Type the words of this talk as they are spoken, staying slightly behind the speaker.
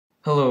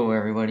Hello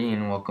everybody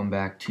and welcome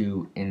back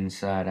to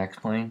Inside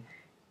X-Plane,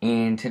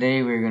 and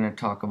today we're going to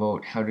talk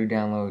about how to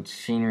download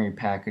scenery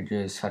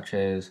packages such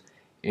as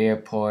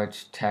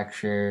airports,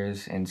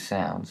 textures, and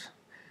sounds.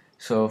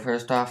 So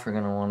first off, we're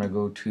going to want to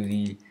go to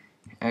the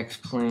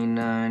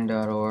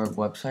xplane9.org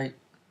website,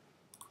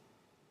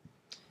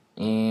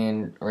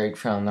 and right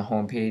from the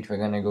home page we're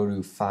going to go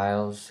to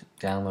Files,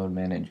 Download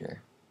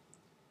Manager.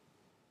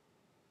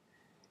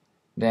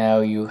 Now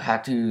you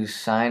have to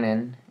sign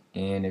in,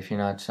 and if you're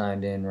not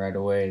signed in right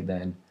away,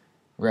 then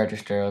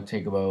register. It'll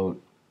take about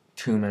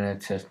 2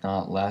 minutes, if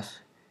not less.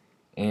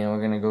 And we're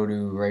going to go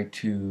to right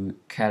to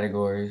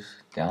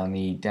categories down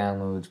the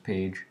downloads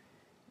page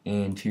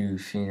and to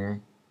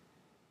scenery.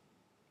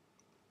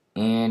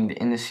 And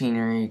in the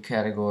scenery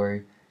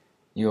category,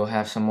 you'll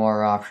have some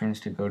more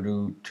options to go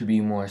to be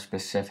more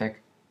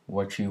specific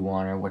what you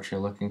want or what you're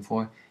looking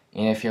for.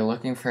 And if you're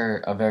looking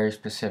for a very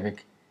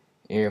specific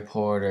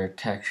airport or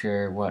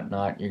texture or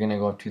whatnot, you're going to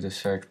go up to the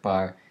search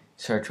bar,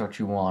 search what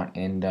you want,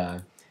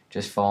 and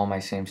just follow my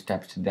same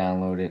steps to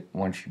download it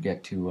once you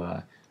get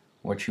to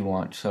what you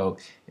want. So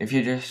if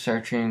you're just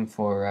searching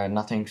for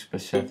nothing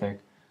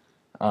specific,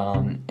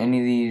 any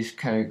of these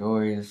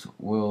categories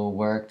will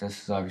work.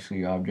 This is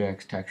obviously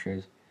objects,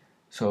 textures.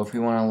 So if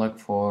you want to look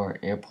for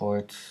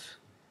airports,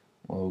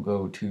 we'll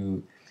go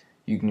to,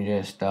 you can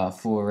just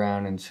fool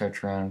around and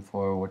search around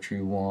for what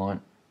you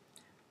want,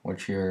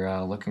 what you're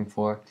looking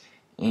for.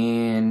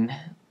 And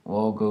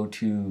we'll go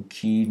to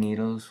Key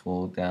Needles.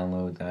 We'll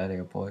download that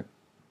airport.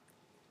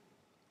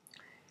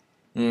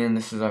 And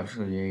this is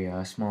obviously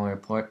a small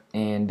airport.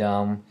 And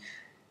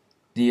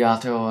the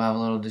author will have a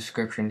little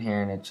description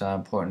here, and it's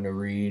important to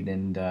read.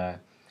 And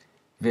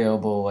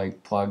available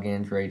like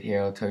plugins right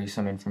here. I'll tell you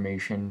some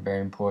information,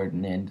 very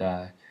important,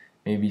 and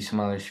maybe some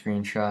other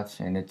screenshots.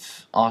 And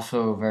it's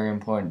also very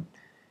important,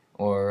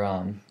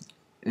 or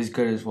is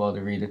good as well,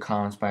 to read the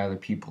comments by other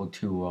people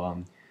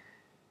to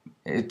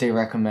if they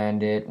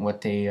recommend it,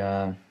 what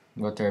their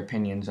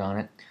opinions on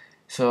it.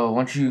 So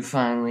once you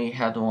finally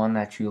have the one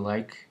that you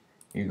like,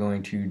 you're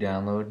going to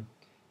download,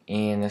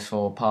 and this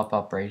will pop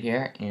up right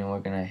here, and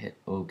we're gonna hit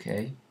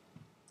OK,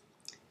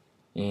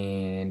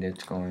 and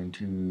it's going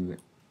to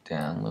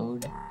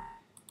download.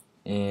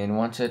 And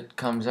once it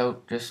comes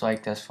out just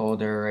like this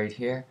folder right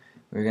here,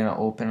 we're gonna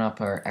open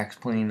up our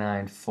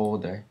X-Plane9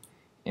 folder,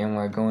 and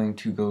we're going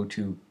to go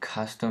to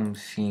Custom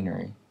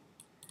Scenery.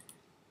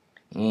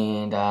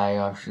 And I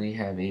obviously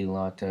have a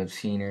lot of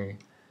scenery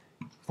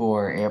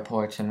for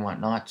airports and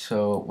whatnot,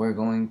 so we're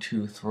going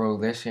to throw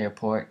this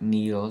airport,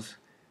 Needles,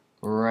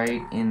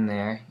 right in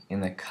there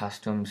in the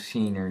custom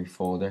scenery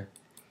folder,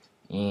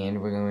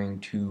 and we're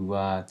going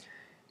to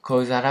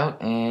close that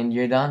out, and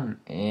you're done.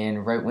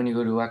 And right when you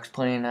go to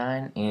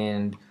X-Plane9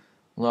 and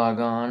log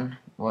on,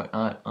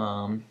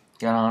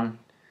 get on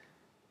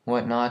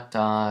whatnot,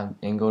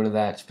 and go to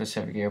that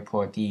specific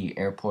airport, the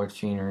airport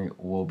scenery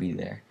will be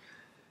there.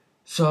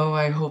 So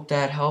I hope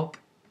that helped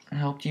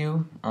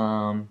you.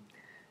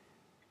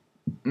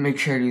 Make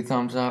sure to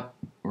thumbs up,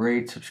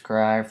 rate,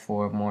 subscribe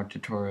for more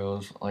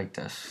tutorials like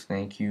this.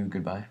 Thank you.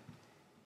 Goodbye.